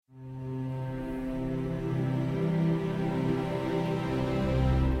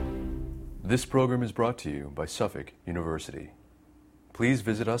This program is brought to you by Suffolk University. Please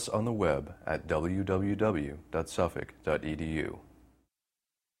visit us on the web at www.suffolk.edu.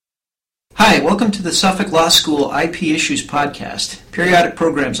 Hi, welcome to the Suffolk Law School IP Issues podcast, periodic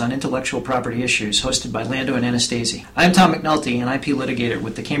programs on intellectual property issues hosted by Lando and Anastasi. I'm Tom McNulty, an IP litigator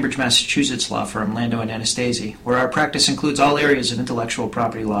with the Cambridge, Massachusetts law firm Lando and Anastasi, where our practice includes all areas of intellectual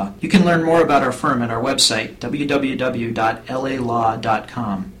property law. You can learn more about our firm at our website,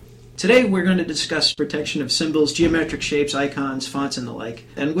 www.lalaw.com. Today we're going to discuss protection of symbols, geometric shapes, icons, fonts, and the like.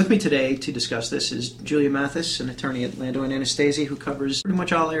 And with me today to discuss this is Julia Mathis, an attorney at Lando and Anastasi, who covers pretty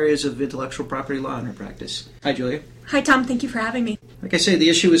much all areas of intellectual property law in her practice. Hi, Julia. Hi, Tom. Thank you for having me. Like I say, the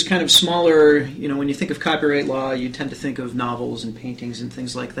issue is kind of smaller. You know, when you think of copyright law, you tend to think of novels and paintings and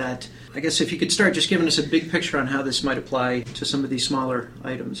things like that. I guess if you could start just giving us a big picture on how this might apply to some of these smaller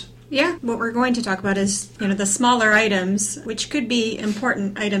items. Yeah, what we're going to talk about is, the smaller items, which could be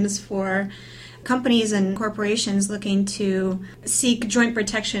important items for companies and corporations looking to seek joint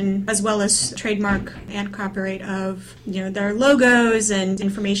protection as well as trademark and copyright of, their logos and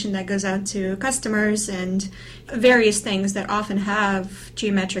information that goes out to customers and various things that often have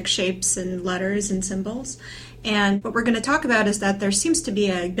geometric shapes and letters and symbols. And what we're going to talk about is that there seems to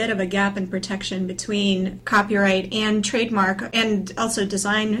be a bit of a gap in protection between copyright and trademark and also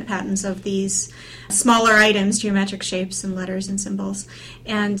design patents of these smaller items, geometric shapes and letters and symbols.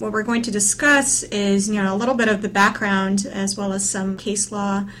 And what we're going to discuss is, a little bit of the background as well as some case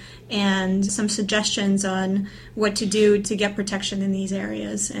law and some suggestions on what to do to get protection in these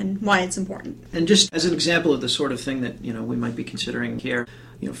areas and why it's important. And just as an example of the sort of thing that, we might be considering here,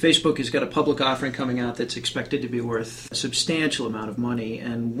 Facebook has got a public offering coming out that's expected to be worth a substantial amount of money,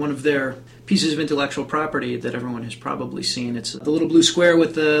 and one of their pieces of intellectual property that everyone has probably seen, it's the little blue square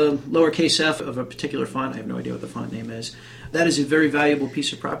with the lowercase f of a particular font. I have no idea what the font name is. That is a very valuable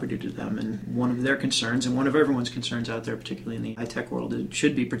piece of property to them, and one of their concerns, and one of everyone's concerns out there, particularly in the high-tech world, it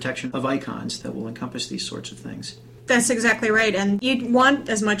should be protection of icons that will encompass these sorts of things. That's exactly right, and you'd want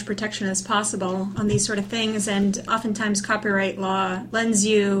as much protection as possible on these sort of things, and oftentimes copyright law lends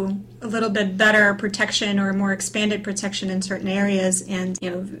you a little bit better protection or more expanded protection in certain areas, and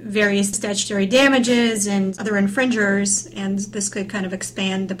various statutory damages and other infringers, and this could kind of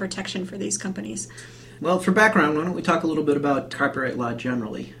expand the protection for these companies. Well, for background, why don't we talk a little bit about copyright law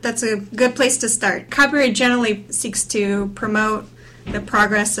generally? That's a good place to start. Copyright generally seeks to promote the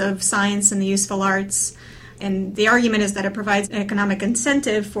progress of science and the useful arts, and the argument is that it provides an economic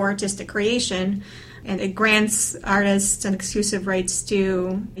incentive for artistic creation, and it grants artists an exclusive rights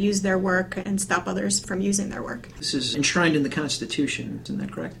to use their work and stop others from using their work. This is enshrined in the Constitution, isn't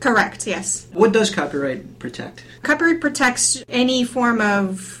that correct? Correct, yes. What does copyright protect? Copyright protects any form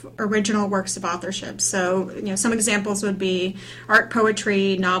of original works of authorship. So, some examples would be art,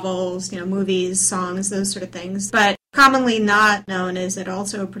 poetry, novels, movies, songs, those sort of things. But commonly not known is it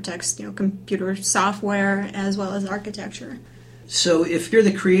also protects, computer software as well as architecture. So if you're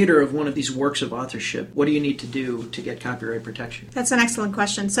the creator of one of these works of authorship, what do you need to do to get copyright protection? That's an excellent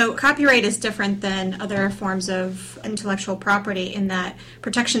question. So copyright is different than other forms of intellectual property in that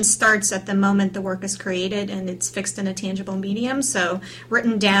protection starts at the moment the work is created and it's fixed in a tangible medium, so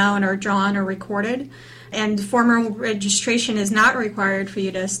written down or drawn or recorded. And formal registration is not required for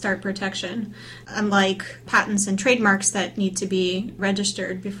you to start protection, unlike patents and trademarks that need to be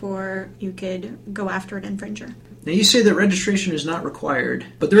registered before you could go after an infringer. Now you say that registration is not required,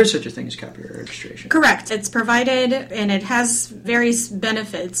 but there is such a thing as copyright registration. Correct. It's provided and it has various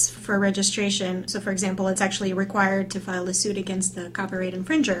benefits for registration. So for example, it's actually required to file a suit against the copyright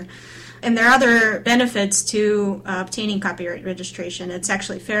infringer. And there are other benefits to obtaining copyright registration. It's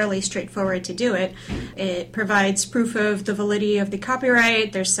actually fairly straightforward to do it. It provides proof of the validity of the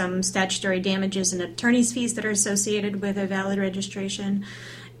copyright. There's some statutory damages and attorney's fees that are associated with a valid registration.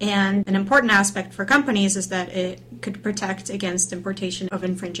 And an important aspect for companies is that it could protect against importation of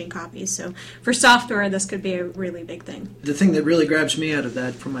infringing copies. So for software, this could be a really big thing. The thing that really grabs me out of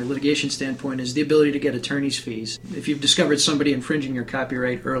that from my litigation standpoint is the ability to get attorney's fees. If you've discovered somebody infringing your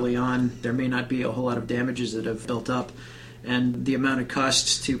copyright early on, there may not be a whole lot of damages that have built up. And the amount of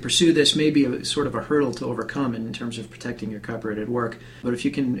costs to pursue this may be a sort of a hurdle to overcome in terms of protecting your copyrighted work. But if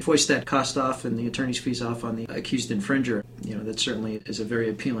you can foist that cost off and the attorney's fees off on the accused infringer, that certainly is a very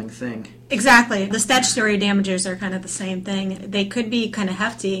appealing thing. Exactly. The statutory damages are kind of the same thing. They could be kind of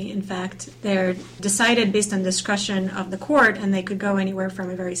hefty, in fact. They're decided based on discretion of the court, and they could go anywhere from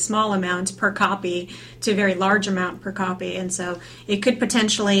a very small amount per copy to a very large amount per copy. And so it could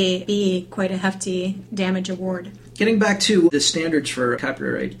potentially be quite a hefty damage award. Getting back to the standards for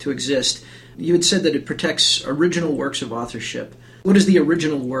copyright to exist, you had said that it protects original works of authorship. What is the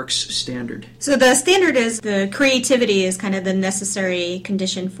original works standard? So the standard is the creativity is kind of the necessary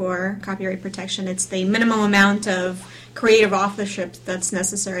condition for copyright protection. It's the minimum amount of creative authorship that's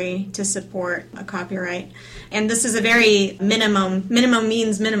necessary to support a copyright. And this is a very minimum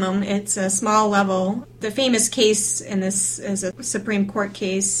means minimum. It's a small level. The famous case in this is a Supreme Court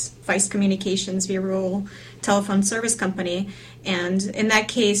case, Vice Communications v. Rural Telephone Service Company. And in that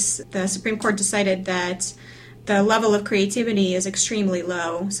case, the Supreme Court decided that the level of creativity is extremely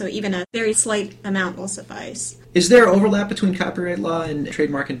low, so even a very slight amount will suffice. Is there overlap between copyright law and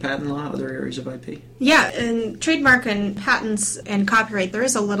trademark and patent law, other areas of IP? Yeah, in trademark and patents and copyright, there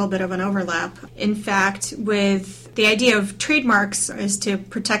is a little bit of an overlap. In fact, with the idea of trademarks is to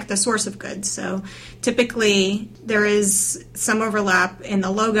protect the source of goods. So typically there is some overlap in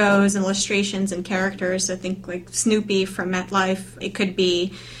the logos and illustrations and characters. I think like Snoopy from MetLife, it could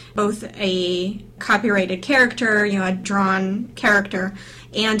be both a copyrighted character, a drawn character,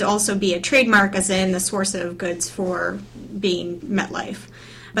 and also be a trademark as in the source of goods for being MetLife.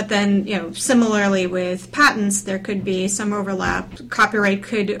 But then, similarly with patents, there could be some overlap. Copyright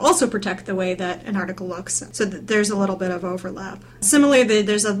could also protect the way that an article looks, so that there's a little bit of overlap. Similarly,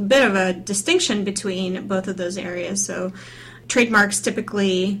 there's a bit of a distinction between both of those areas. So trademarks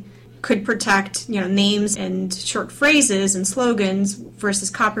typically could protect, names and short phrases and slogans,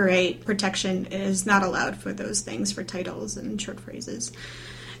 versus copyright protection is not allowed for those things, for titles and short phrases.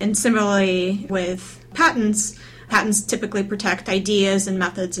 And similarly with patents typically protect ideas and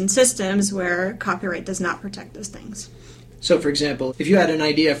methods and systems, where copyright does not protect those things. So, for example, if you had an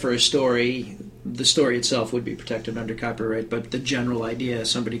idea for a story, the story itself would be protected under copyright, but the general idea,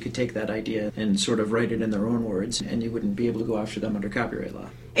 somebody could take that idea and sort of write it in their own words, and you wouldn't be able to go after them under copyright law.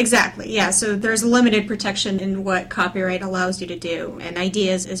 Exactly, yeah. So there's limited protection in what copyright allows you to do, and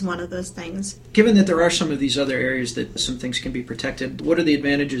ideas is one of those things. Given that there are some of these other areas that some things can be protected, what are the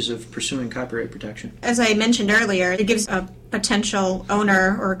advantages of pursuing copyright protection? As I mentioned earlier, it gives a potential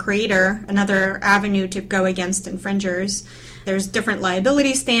owner or creator another avenue to go against infringers. There's different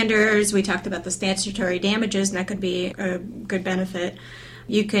liability standards. We talked about the statutory damages, and that could be a good benefit.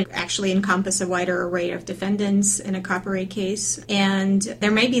 You could actually encompass a wider array of defendants in a copyright case, and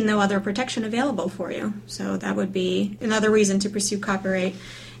there may be no other protection available for you. So that would be another reason to pursue copyright.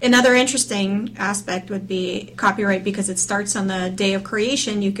 Another interesting aspect would be copyright, because it starts on the day of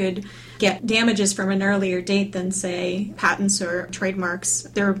creation. You could get damages from an earlier date than, say, patents or trademarks.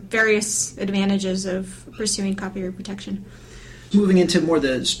 There are various advantages of pursuing copyright protection. Moving into more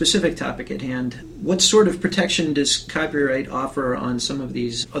the specific topic at hand, what sort of protection does copyright offer on some of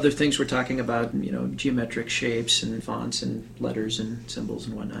these other things we're talking about, geometric shapes and fonts and letters and symbols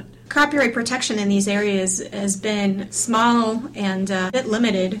and whatnot? Copyright protection in these areas has been small and a bit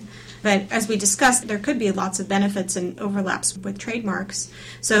limited, but as we discussed, there could be lots of benefits and overlaps with trademarks.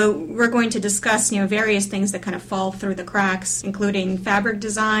 So we're going to discuss, various things that kind of fall through the cracks, including fabric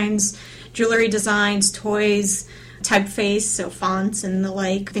designs, jewelry designs, toys, typeface, so fonts and the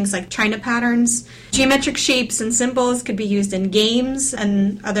like, things like China patterns. Geometric shapes and symbols could be used in games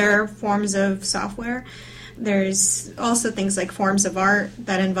and other forms of software. There's also things like forms of art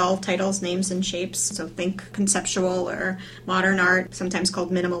that involve titles, names, and shapes, so think conceptual or modern art, sometimes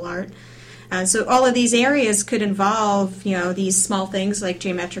called minimal art. So all of these areas could involve, these small things like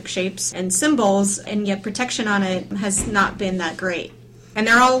geometric shapes and symbols, and yet protection on it has not been that great. And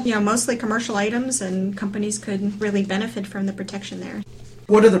they're all, mostly commercial items, and companies could really benefit from the protection there.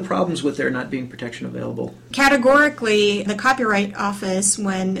 What are the problems with there not being protection available? Categorically, the Copyright Office,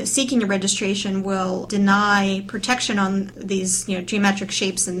 when seeking a registration, will deny protection on these, geometric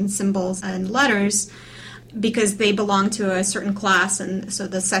shapes and symbols and letters, because they belong to a certain class, and so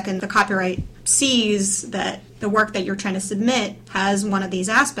the second the copyright sees that the work that you're trying to submit has one of these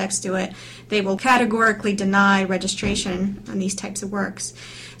aspects to it, they will categorically deny registration on these types of works.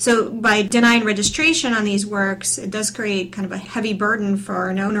 So by denying registration on these works, it does create kind of a heavy burden for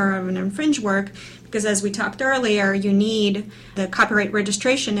an owner of an infringed work, because as we talked earlier, you need the copyright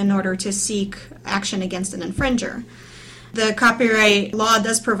registration in order to seek action against an infringer. The copyright law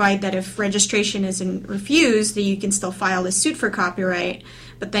does provide that if registration isn't refused, that you can still file a suit for copyright,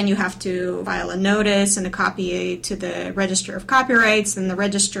 but then you have to file a notice and a copy to the Register of Copyrights, and the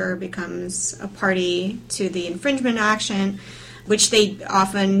registrar becomes a party to the infringement action, which they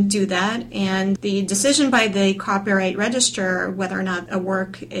often do that. And the decision by the copyright registrar whether or not a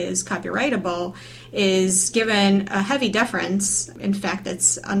work is copyrightable is given a heavy deference. In fact,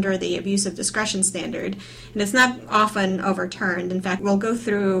 it's under the abuse of discretion standard, and it's not often overturned. In fact, we'll go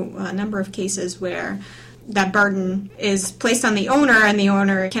through a number of cases where that burden is placed on the owner, and the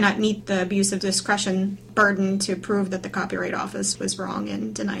owner cannot meet the abuse of discretion burden to prove that the Copyright Office was wrong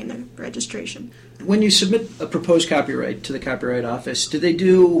in denying the registration. When you submit a proposed copyright to the Copyright Office, do they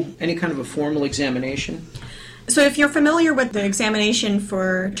do any kind of a formal examination? So if you're familiar with the examination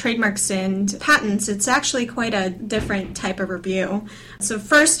for trademarks and patents, it's actually quite a different type of review. So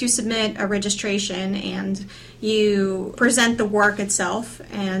first you submit a registration and you present the work itself,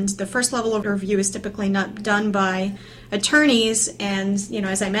 and the first level of review is typically not done by attorneys, and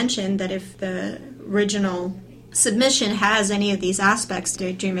as I mentioned, that if the original submission has any of these aspects,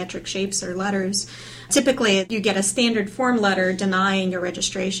 to geometric shapes or letters, typically you get a standard form letter denying your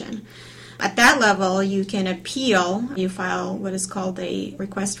registration. At that level, you can appeal. You file what is called a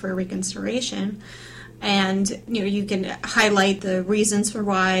request for reconsideration, and you can highlight the reasons for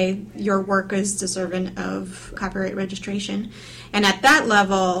why your work is deserving of copyright registration. And at that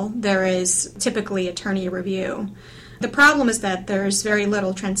level, there is typically attorney review. The problem is that there's very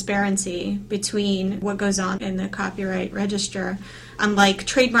little transparency between what goes on in the copyright register. Unlike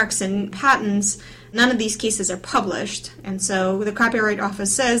trademarks and patents, none of these cases are published, and so the Copyright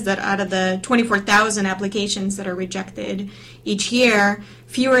Office says that out of the 24,000 applications that are rejected each year,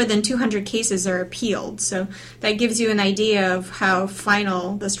 fewer than 200 cases are appealed. So that gives you an idea of how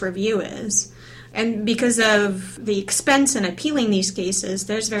final this review is. And because of the expense in appealing these cases,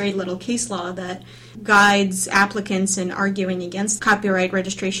 there's very little case law that guides applicants in arguing against copyright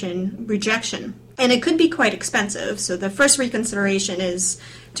registration rejection. And it could be quite expensive. So the first reconsideration is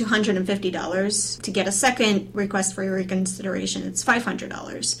 $250. To get a second request for reconsideration, it's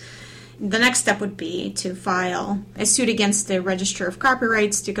 $500. The next step would be to file a suit against the Register of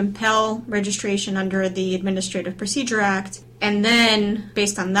Copyrights to compel registration under the Administrative Procedure Act. And then,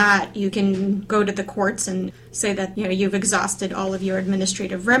 based on that, you can go to the courts and say that you've exhausted all of your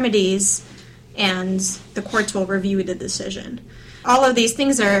administrative remedies, and the courts will review the decision. All of these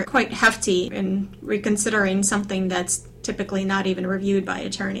things are quite hefty in reconsidering something that's typically not even reviewed by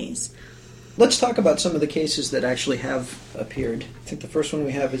attorneys. Let's talk about some of the cases that actually have appeared. I think the first one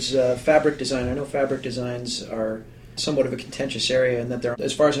we have is fabric design. I know fabric designs are somewhat of a contentious area, and that they're,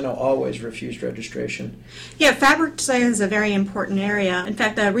 as far as I know, always refused registration. Yeah, fabric design is a very important area. In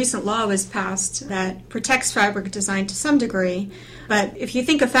fact, a recent law was passed that protects fabric design to some degree. But if you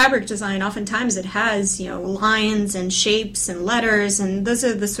think of fabric design, oftentimes it has, lines and shapes and letters, and those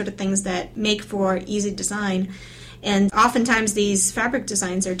are the sort of things that make for easy design. And oftentimes these fabric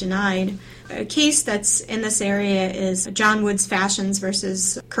designs are denied. A case that's in this area is John Woods Fashions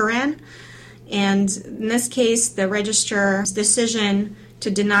versus Curran. And in this case, the registrar's decision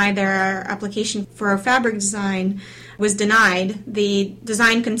to deny their application for a fabric design was denied. The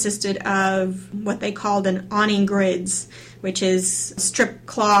design consisted of what they called an awning grids, which is strip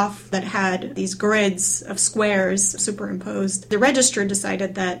cloth that had these grids of squares superimposed. The registrar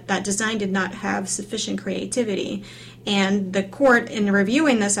decided that that design did not have sufficient creativity, and the court, in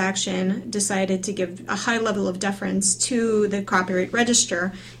reviewing this action, decided to give a high level of deference to the copyright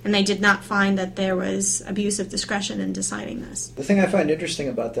register, and they did not find that there was abuse of discretion in deciding this. The thing I find interesting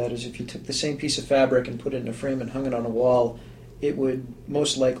about that is if you took the same piece of fabric and put it in a frame and hung it on a wall, it would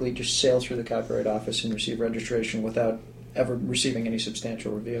most likely just sail through the Copyright Office and receive registration without ever receiving any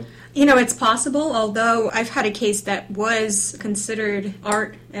substantial review. It's possible, although I've had a case that was considered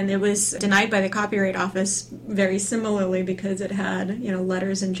art and it was denied by the Copyright Office very similarly because it had,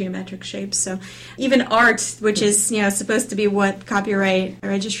 letters and geometric shapes. So even art, which is, supposed to be what copyright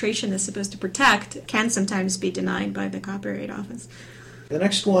registration is supposed to protect, can sometimes be denied by the Copyright Office. The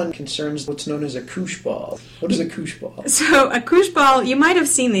next one concerns what's known as a koosh ball. What is a koosh ball? So a koosh ball, you might have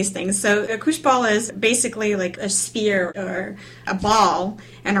seen these things. So a koosh ball is basically like a sphere or a ball,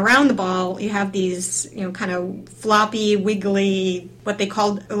 and around the ball you have these, kind of floppy, wiggly, what they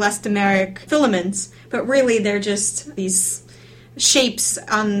call elastomeric filaments, but really they're just these shapes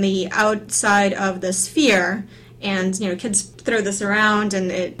on the outside of the sphere. And, kids throw this around,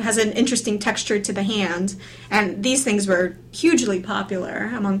 and it has an interesting texture to the hand. And these things were hugely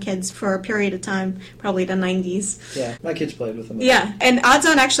popular among kids for a period of time, probably the 90s. Yeah, my kids played with them. Yeah, and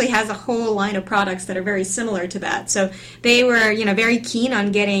OddZone actually has a whole line of products that are very similar to that. So they were, very keen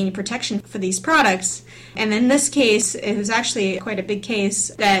on getting protection for these products. And in this case, it was actually quite a big case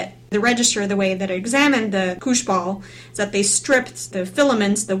that the registrar, the way that it examined the koosh ball, is that they stripped the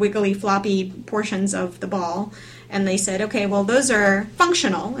filaments, the wiggly, floppy portions of the ball, and they said, okay, well, those are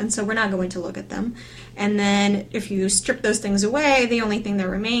functional, and so we're not going to look at them. And then if you strip those things away, the only thing that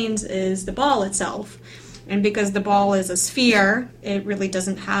remains is the ball itself. And because the ball is a sphere, it really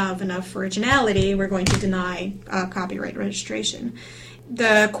doesn't have enough originality, we're going to deny copyright registration.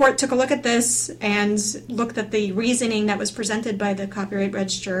 The court took a look at this and looked at the reasoning that was presented by the Copyright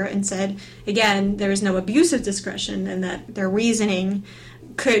Registrar and said, again, there is no abuse of discretion and that their reasoning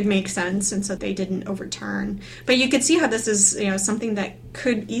could make sense, and so they didn't overturn. But you could see how this is, something that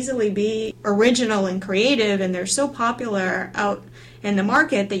could easily be original and creative, and they're so popular out in the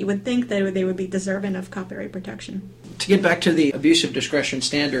market that you would think that they would be deserving of copyright protection. To get back to the abuse of discretion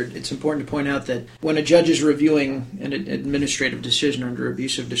standard, it's important to point out that when a judge is reviewing an administrative decision under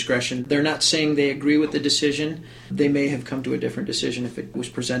abuse of discretion, they're not saying they agree with the decision. They may have come to a different decision if it was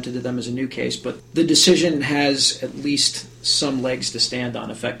presented to them as a new case, but the decision has at least some legs to stand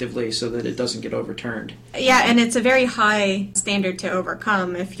on effectively so that it doesn't get overturned. Yeah, and it's a very high standard to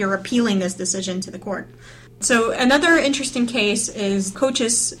overcome if you're appealing this decision to the court. So another interesting case is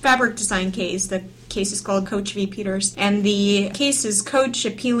Coach's fabric design case. The case is called Coach v. Peters. And the case is Coach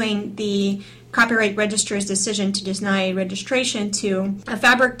appealing the Copyright Registrar's decision to deny registration to a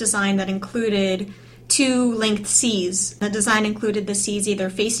fabric design that included 2 linked C's. The design included the C's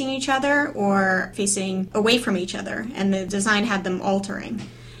either facing each other or facing away from each other, and the design had them altering.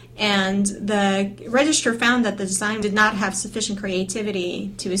 And the registrar found that the design did not have sufficient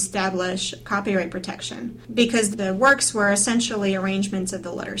creativity to establish copyright protection because the works were essentially arrangements of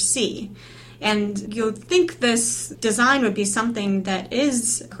the letter C. And you'll think this design would be something that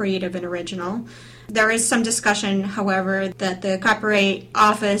is creative and original. There is some discussion, however, that the Copyright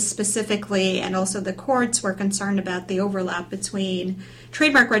Office specifically and also the courts were concerned about the overlap between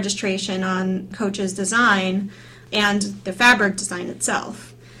trademark registration on Coach's design and the fabric design itself.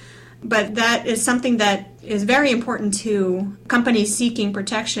 But that is something that is very important to companies seeking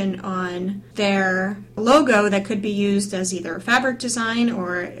protection on their logo that could be used as either a fabric design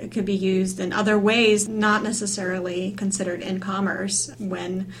or it could be used in other ways, not necessarily considered in commerce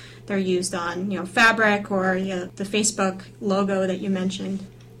when they're used on, fabric or the Facebook logo that you mentioned.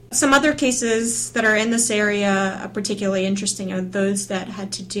 Some other cases that are in this area particularly interesting are those that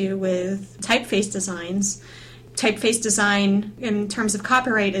had to do with typeface designs. Typeface design in terms of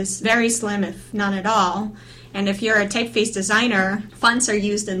copyright is very slim, if none at all. And if you're a typeface designer, fonts are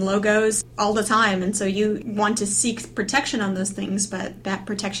used in logos all the time, and so you want to seek protection on those things, but that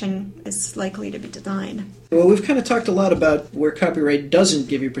protection is likely to be denied. Well, we've kind of talked a lot about where copyright doesn't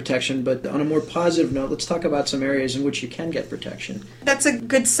give you protection, but on a more positive note, let's talk about some areas in which you can get protection. That's a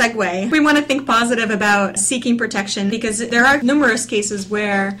good segue. We want to think positive about seeking protection because there are numerous cases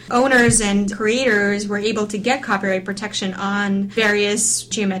where owners and creators were able to get copyright protection on various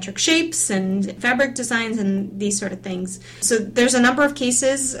geometric shapes and fabric designs and these sort of things. So there's a number of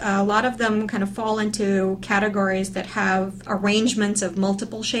cases. A lot of them kind of fall into categories that have arrangements of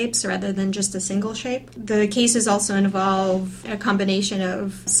multiple shapes rather than just a single shape. The cases also involve a combination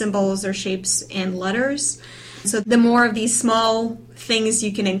of symbols or shapes and letters. So the more of these small things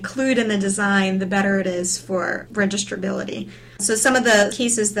you can include in the design, the better it is for registrability. So some of the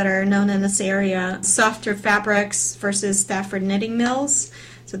cases that are known in this area, Softer Fabrics versus Stafford Knitting Mills.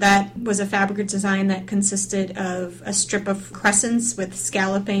 So that was a fabric design that consisted of a strip of crescents with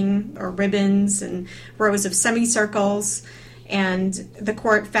scalloping or ribbons and rows of semicircles. And the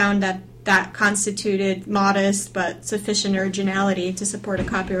court found that that constituted modest but sufficient originality to support a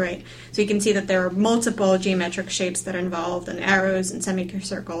copyright. So you can see that there are multiple geometric shapes that are involved and arrows and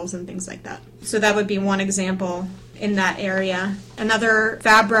semicircles and things like that. So that would be one example in that area. Another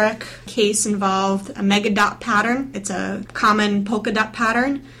fabric case involved a megadot pattern. It's a common polka dot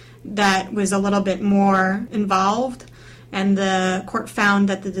pattern that was a little bit more involved. And the court found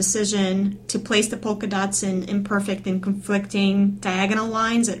that the decision to place the polka dots in imperfect and conflicting diagonal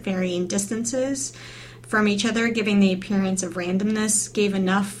lines at varying distances from each other, giving the appearance of randomness, gave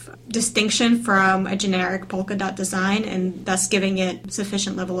enough distinction from a generic polka dot design and thus giving it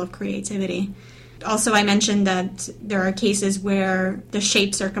sufficient level of creativity. Also, I mentioned that there are cases where the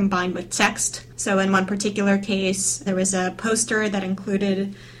shapes are combined with text. So in one particular case, there was a poster that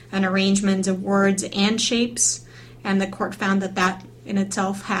included an arrangement of words and shapes, and the court found that that in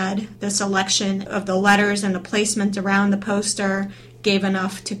itself had the selection of the letters and the placement around the poster gave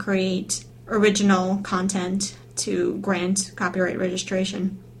enough to create original content to grant copyright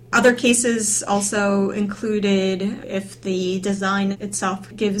registration. Other cases also included if the design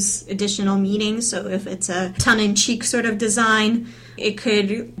itself gives additional meaning. So if it's a tongue-in-cheek sort of design, it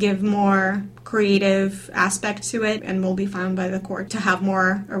could give more creative aspect to it and will be found by the court to have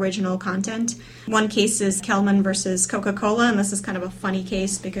more original content. One case is Kelman versus Coca-Cola, and this is kind of a funny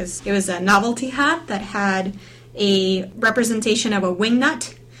case because it was a novelty hat that had a representation of a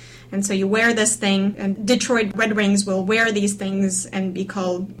wingnut. And so you wear this thing, and Detroit Red Wings will wear these things and be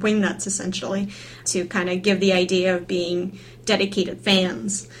called wingnuts, essentially, to kind of give the idea of being dedicated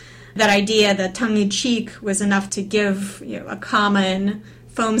fans. That idea, the tongue-in-cheek, was enough to give a common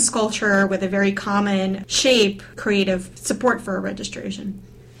foam sculpture with a very common shape creative support for a registration.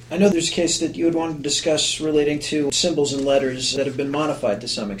 I know there's a case that you would want to discuss relating to symbols and letters that have been modified to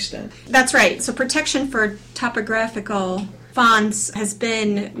some extent. That's right. So protection for topographical fonts has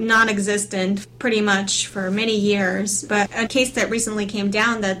been non-existent pretty much for many years, but a case that recently came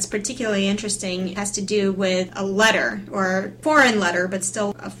down that's particularly interesting has to do with a letter, or foreign letter, but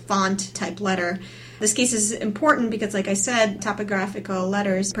still a font-type letter. This case is important because, like I said, topographical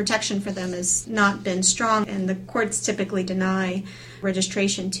letters, protection for them has not been strong, and the courts typically deny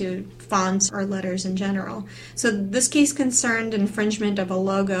registration to fonts or letters in general. So this case concerned infringement of a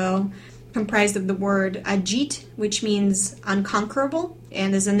logo comprised of the word Ajit, which means unconquerable,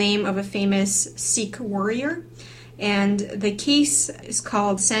 and is the name of a famous Sikh warrior. And the case is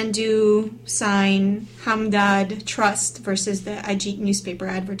called Sandhu Sign Hamdard Trust versus the Ajit Newspaper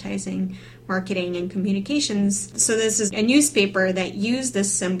Advertising, Marketing, and Communications. So this is a newspaper that used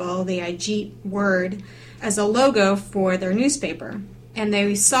this symbol, the Ajit word, as a logo for their newspaper. And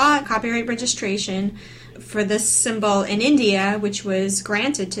they sought copyright registration for this symbol in India, which was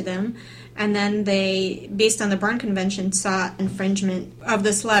granted to them. And then they, based on the Berne Convention, sought infringement of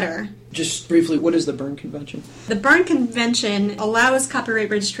this letter. Just briefly, what is the Berne Convention? The Berne Convention allows copyright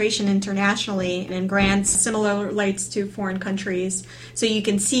registration internationally and grants similar rights to foreign countries. So you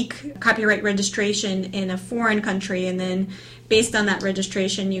can seek copyright registration in a foreign country, and then based on that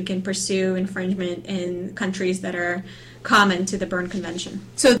registration, you can pursue infringement in countries that are common to the Berne Convention.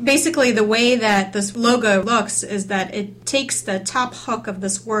 So basically the way that this logo looks is that it takes the top hook of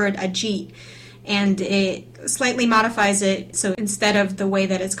this word Ajit and it slightly modifies it, so instead of the way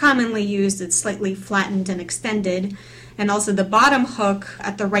that it's commonly used, it's slightly flattened and extended. And also the bottom hook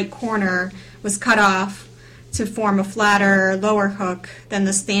at the right corner was cut off to form a flatter lower hook than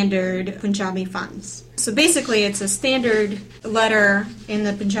the standard Punjabi fonts. So basically it's a standard letter in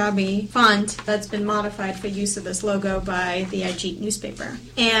the Punjabi font that's been modified for use of this logo by the Ajit newspaper.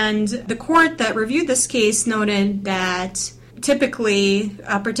 And the court that reviewed this case noted that typically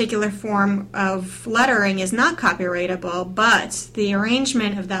a particular form of lettering is not copyrightable, but the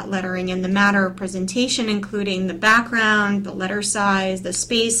arrangement of that lettering and the matter of presentation, including the background, the letter size, the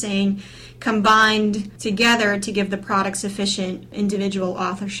spacing, combined together to give the product sufficient individual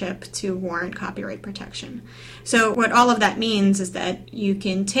authorship to warrant copyright protection. So what all of that means is that you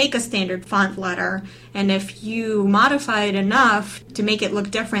can take a standard font letter, and if you modify it enough to make it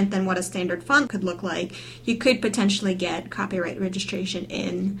look different than what a standard font could look like, you could potentially get copyright registration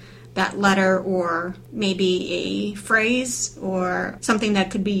in that letter, or maybe a phrase or something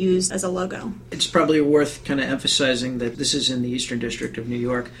that could be used as a logo. It's probably worth kind of emphasizing that this is in the Eastern District of New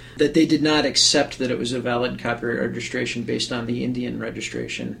York, that they did not accept that it was a valid copyright registration based on the Indian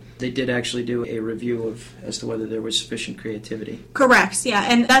registration. They did actually do a review as to whether there was sufficient creativity. Correct, yeah,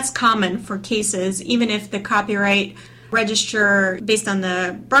 and that's common for cases, even if the copyright register based on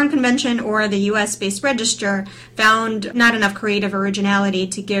the Berne Convention or the U.S.-based register found not enough creative originality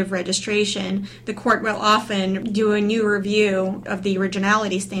to give registration. The court will often do a new review of the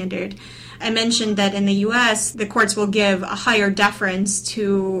originality standard. I mentioned that in the U.S., the courts will give a higher deference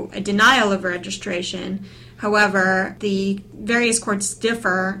to a denial of registration. However, the various courts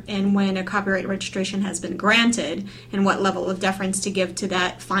differ in when a copyright registration has been granted and what level of deference to give to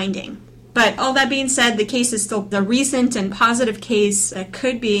that finding. But all that being said, the case is still a recent and positive case that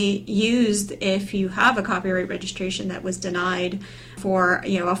could be used if you have a copyright registration that was denied for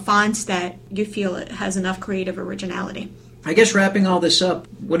a font that you feel it has enough creative originality. I guess wrapping all this up,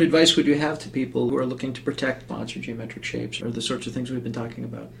 what advice would you have to people who are looking to protect fonts or geometric shapes or the sorts of things we've been talking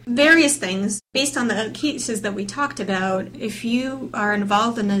about? Various things. Based on the cases that we talked about, if you are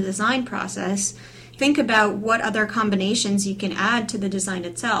involved in the design process, think about what other combinations you can add to the design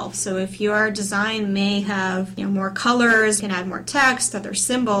itself. So if your design may have more colors, you can add more text, other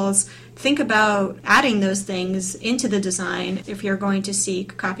symbols, think about adding those things into the design if you're going to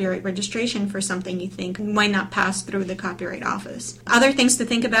seek copyright registration for something you think might not pass through the Copyright Office. Other things to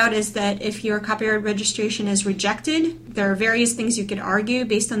think about is that if your copyright registration is rejected, there are various things you could argue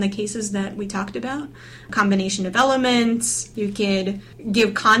based on the cases that we talked about. Combination of elements, you could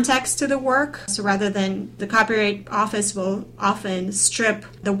give context to the work. So rather than the Copyright Office will often strip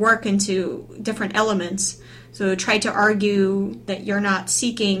the work into different elements. So try to argue that you're not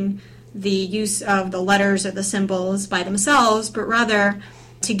seeking the use of the letters or the symbols by themselves, but rather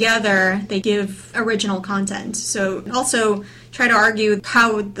together they give original content. So also try to argue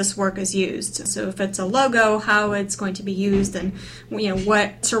how this work is used. So if it's a logo, how it's going to be used, and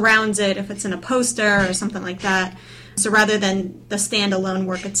what surrounds it, if it's in a poster or something like that. So rather than the standalone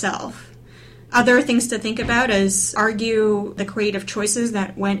work itself. Other things to think about is argue the creative choices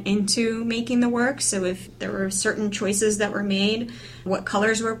that went into making the work. So if there were certain choices that were made, what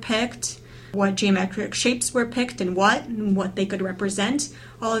colors were picked, what geometric shapes were picked and what they could represent.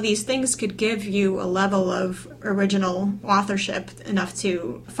 All of these things could give you a level of original authorship enough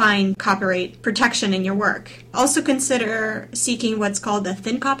to find copyright protection in your work. Also consider seeking what's called a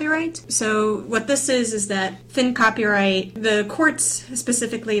thin copyright. So what this is that thin copyright, the courts,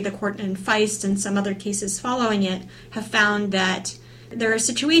 specifically the court in Feist and some other cases following it, have found that there are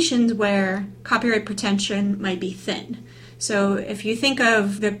situations where copyright protection might be thin. So if you think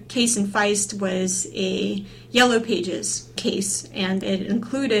of the case in Feist was a Yellow Pages case, and it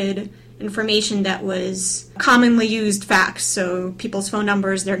included information that was commonly used facts, so people's phone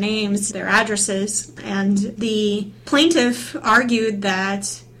numbers, their names, their addresses, and the plaintiff argued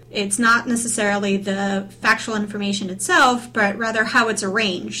that it's not necessarily the factual information itself, but rather how it's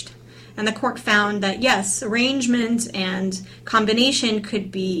arranged. And the court found that yes, arrangement and combination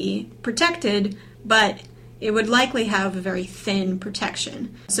could be protected, but it would likely have a very thin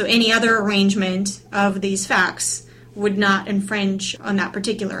protection. So any other arrangement of these facts would not infringe on that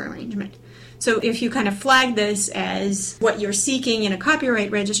particular arrangement. So if you kind of flag this as what you're seeking in a copyright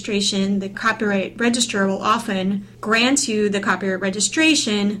registration, the copyright registrar will often grant you the copyright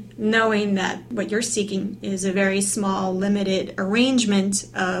registration knowing that what you're seeking is a very small, limited arrangement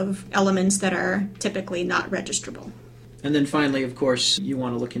of elements that are typically not registrable. And then finally, of course, you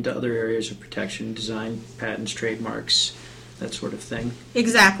want to look into other areas of protection, design, patents, trademarks, that sort of thing.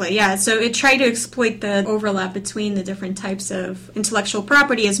 Exactly, yeah. So try to exploit the overlap between the different types of intellectual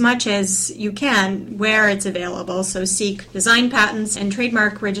property as much as you can where it's available. So seek design patents and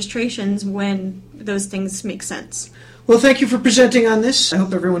trademark registrations when those things make sense. Well, thank you for presenting on this. I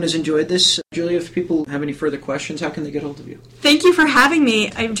hope everyone has enjoyed this. Julia, if people have any further questions, how can they get hold of you? Thank you for having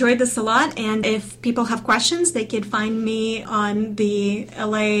me. I enjoyed this a lot, and if people have questions, they could find me on the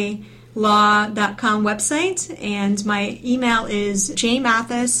LALaw.com website, and my email is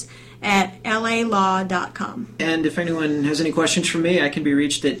jmathis@lalaw.com. And if anyone has any questions for me, I can be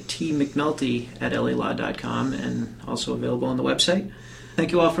reached at tmcnulty@lalaw.com and also available on the website.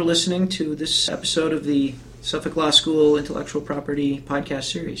 Thank you all for listening to this episode of the Suffolk Law School Intellectual Property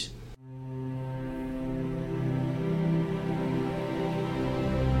Podcast Series.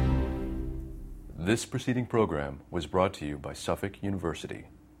 This preceding program was brought to you by Suffolk University.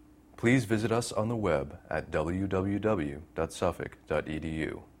 Please visit us on the web at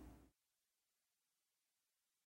www.suffolk.edu.